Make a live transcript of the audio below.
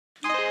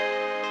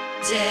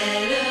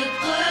Dès le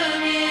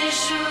premier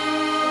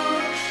jour,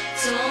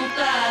 ton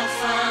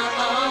parfum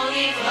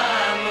enivra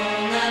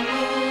mon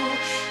amour.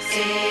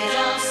 Et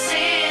dans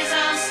ces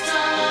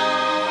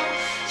instants,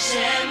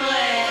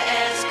 j'aimerais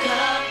être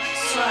comme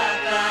toi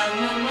par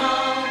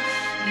moments.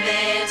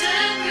 Mais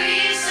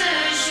depuis ce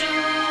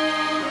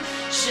jour,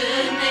 je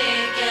n'ai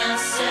qu'un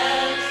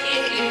seul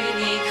et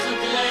unique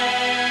regret.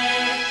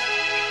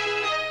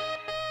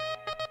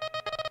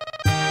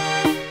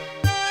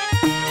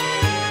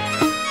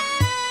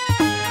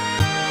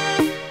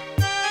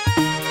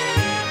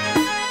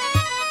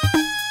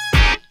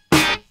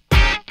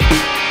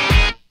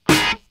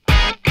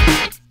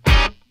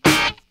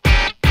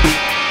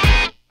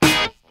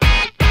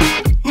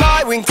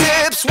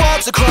 Wingtips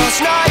waltz across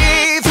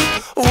naive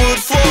wood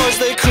floors,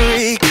 they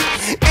creak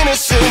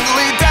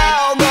innocently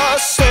down the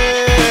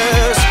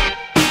stairs.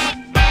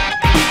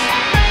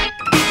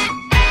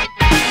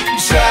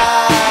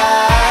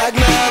 Drag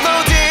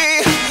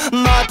melody,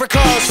 my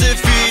percussive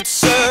feet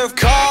serve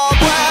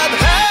cobweb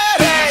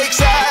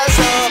headaches as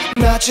a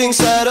matching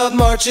set of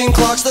marching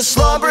clocks, the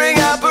slumbering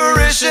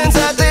apparitions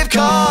that they've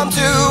come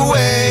to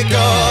wake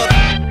up.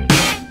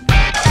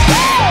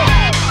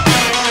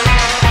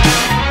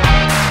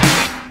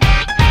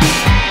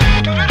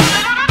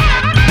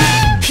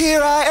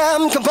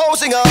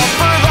 Composing a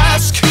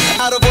burlesque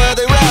out of where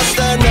they rest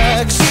their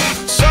necks,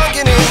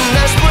 sunken in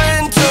their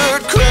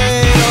splintered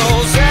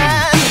cradles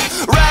and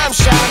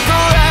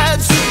ramshackle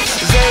heads.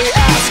 They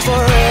ask for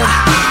it.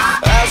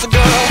 As a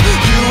girl,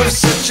 you have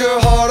set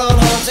your heart on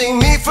haunting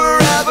me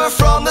forever.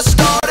 From the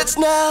start, it's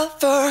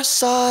never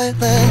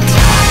silent.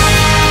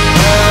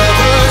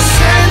 Ever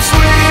since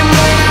we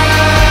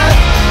met,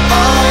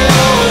 I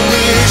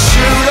only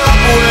shoot up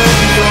with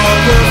your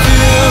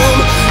perfume.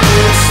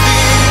 It's the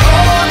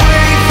only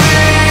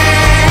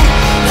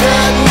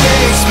that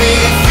makes me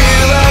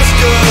feel as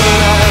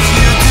good as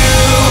you do.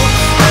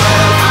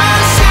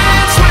 Ever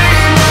since we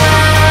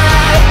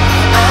met,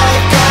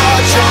 I've got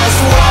just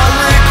one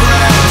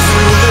regret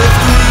to live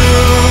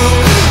through,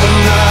 and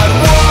that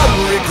one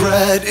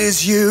regret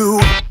is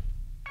you.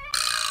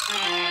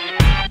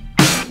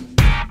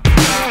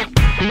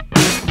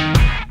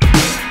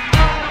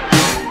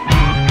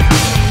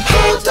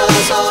 How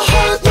does a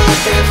heart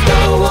look if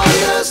no one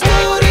has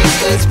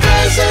noticed its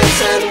presence,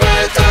 and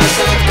where does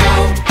it go?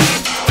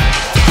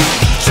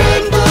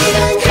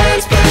 Trembling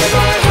hands play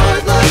my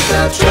heart like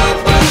the drum,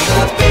 but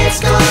the beats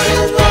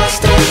gotten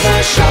lost in the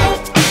show.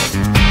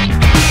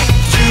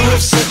 You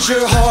have set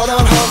your heart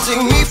on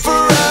haunting me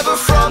forever.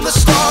 From the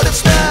start,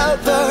 it's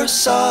never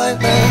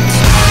silent.